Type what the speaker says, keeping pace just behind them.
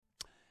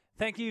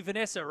Thank you,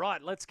 Vanessa. Right,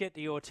 let's get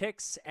to your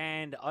texts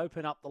and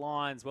open up the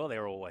lines. Well,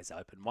 they're always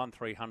open.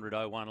 1300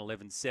 01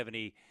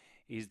 1170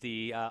 is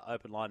the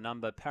open line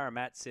number.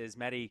 Paramat says,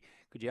 Matty,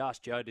 could you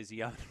ask Joe, does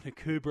he own a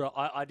Cobra?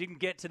 I didn't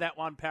get to that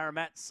one,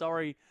 Paramat.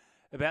 Sorry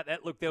about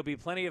that. Look, there'll be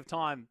plenty of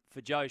time for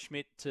Joe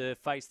Schmidt to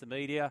face the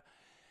media,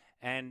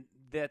 and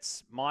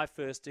that's my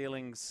first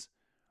dealings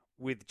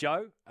with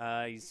Joe.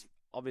 He's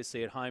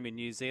obviously at home in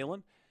New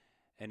Zealand,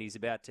 and he's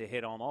about to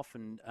head on off,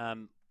 and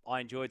I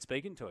enjoyed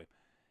speaking to him.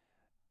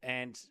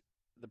 And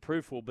the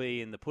proof will be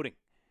in the pudding.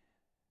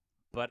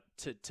 But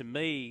to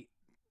me,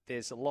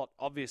 there's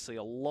obviously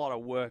a lot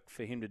of work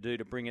for him to do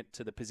to bring it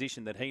to the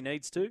position that he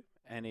needs to,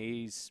 and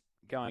he's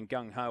going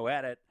gung-ho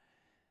at it.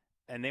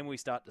 And then we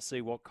start to see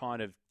what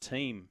kind of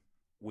team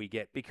we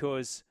get.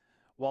 Because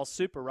while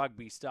Super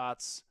Rugby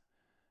starts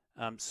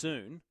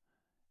soon,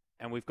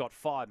 and we've got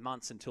 5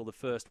 months until the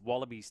first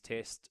Wallabies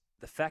test,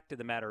 the fact of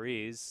the matter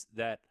is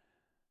that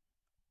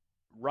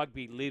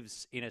rugby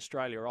lives in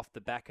Australia off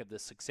the back of the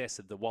success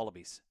of the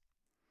Wallabies.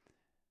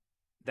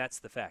 That's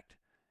the fact.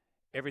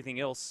 Everything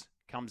else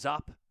comes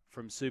up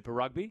from Super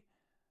Rugby,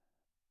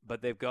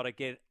 but they've got to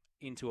get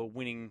into a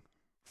winning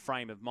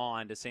frame of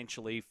mind,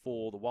 essentially,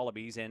 for the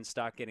Wallabies and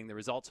start getting the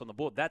results on the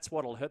board. That's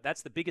what'll hurt.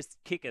 That's the biggest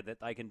kicker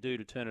that they can do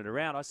to turn it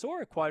around. I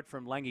saw a quote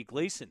from Langy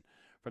Gleeson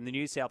from the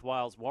New South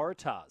Wales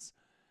Waratahs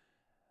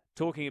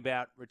talking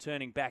about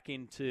returning back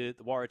into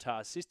the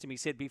Waratahs system. He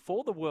said,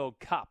 before the World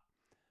Cup,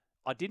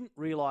 I didn't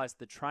realise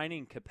the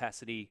training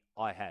capacity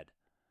I had.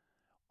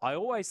 I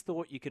always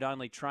thought you could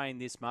only train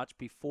this much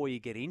before you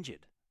get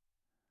injured.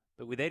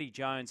 But with Eddie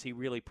Jones, he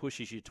really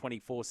pushes you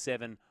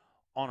 24/7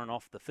 on and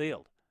off the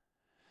field.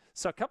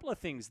 So a couple of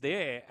things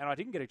there, and I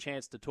didn't get a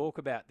chance to talk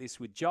about this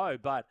with Joe,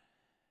 but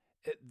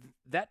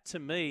that to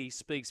me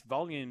speaks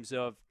volumes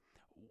of,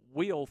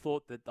 we all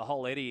thought that the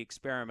whole Eddie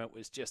experiment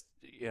was just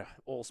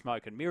all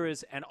smoke and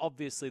mirrors, and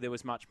obviously there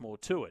was much more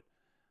to it.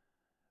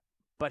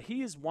 But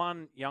here's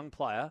one young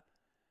player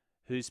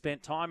who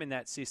spent time in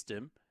that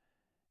system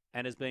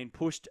and has been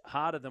pushed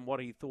harder than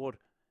what he thought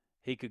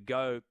he could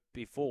go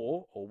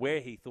before, or where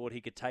he thought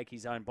he could take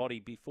his own body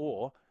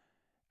before,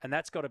 and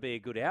that's got to be a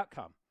good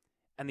outcome.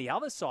 And the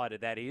other side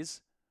of that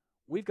is,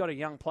 we've got a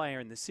young player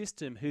in the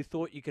system who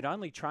thought you could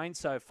only train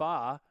so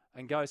far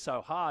and go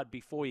so hard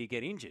before you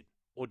get injured,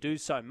 or do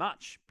so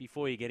much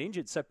before you get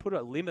injured, so put a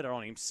limiter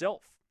on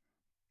himself,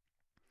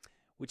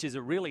 which is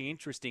a really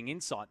interesting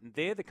insight. And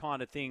they're the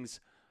kind of things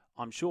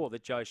I'm sure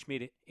that Joe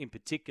Schmidt in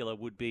particular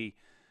would be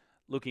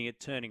looking at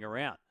turning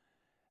around.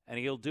 And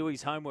he'll do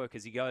his homework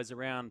as he goes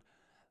around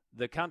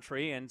the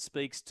country and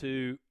speaks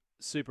to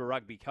Super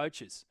Rugby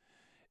coaches.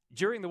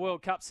 During the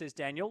World Cup, says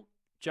Daniel,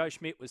 Joe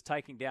Schmidt was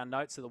taking down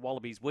notes of the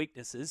Wallabies'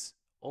 weaknesses.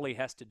 All he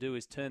has to do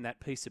is turn that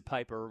piece of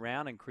paper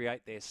around and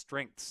create their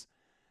strengths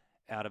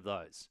out of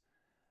those.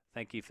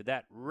 Thank you for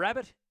that.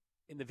 Rabbit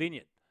in the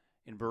Vineyard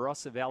in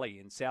Barossa Valley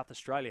in South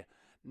Australia.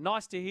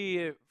 Nice to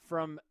hear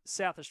from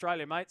South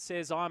Australia, mate.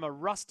 Says, I'm a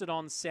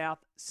rusted-on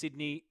South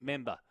Sydney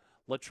member.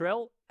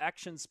 Latrell,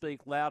 actions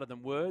speak louder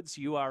than words.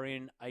 You are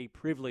in a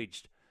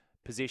privileged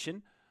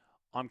position.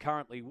 I'm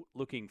currently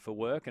looking for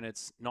work, and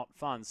it's not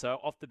fun. So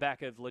off the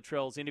back of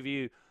Latrell's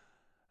interview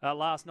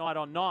last night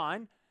on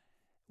 9,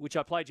 which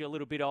I played you a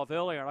little bit of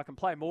earlier, and I can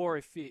play more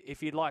if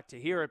you'd like to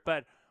hear it,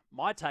 but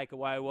my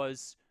takeaway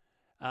was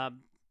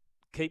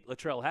keep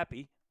Latrell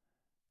happy,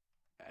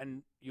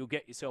 and you'll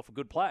get yourself a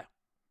good player.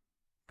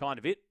 Kind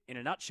of it, in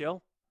a nutshell.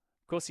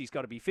 Of course, he's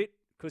got to be fit.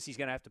 Of course, he's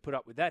going to have to put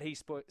up with that. He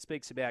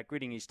speaks about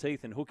gritting his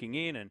teeth and hooking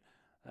in and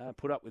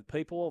put up with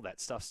people. All that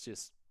stuff's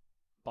just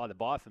by the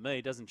by for me.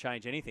 It doesn't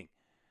change anything.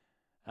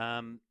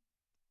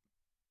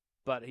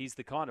 But he's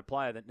the kind of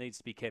player that needs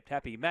to be kept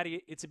happy.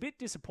 Matty, it's a bit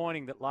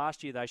disappointing that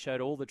last year they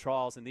showed all the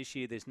trials and this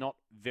year there's not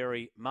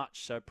very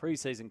much. So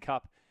pre-season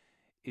cup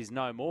is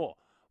no more.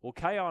 Well,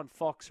 KO and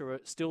Fox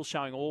are still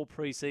showing all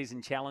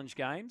pre-season challenge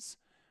games,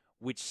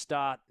 which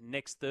start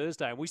next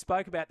Thursday. And we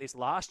spoke about this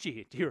last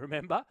year. Do you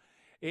remember?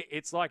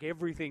 It's like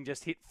everything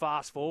just hit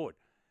fast forward.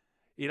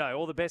 You know,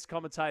 all the best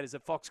commentators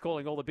at Fox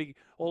calling all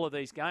of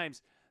these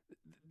games.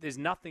 There's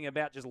nothing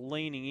about just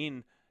leaning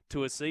in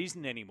to a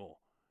season anymore.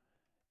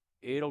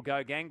 It'll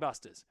go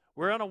gangbusters.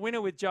 We're on a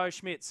winner with Joe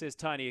Schmidt, says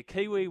Tony. A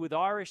Kiwi with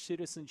Irish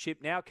citizenship,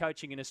 now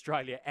coaching in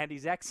Australia, and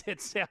his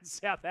accent sounds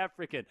South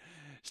African.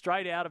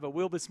 Straight out of a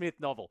Wilbur Smith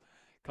novel.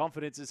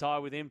 Confidence is high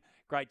with him.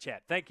 Great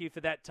chat. Thank you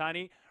for that,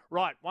 Tony.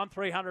 Right,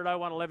 1300 01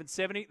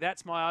 1170.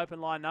 That's my open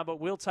line number.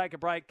 We'll take a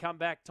break, come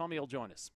back. Tommy will join us.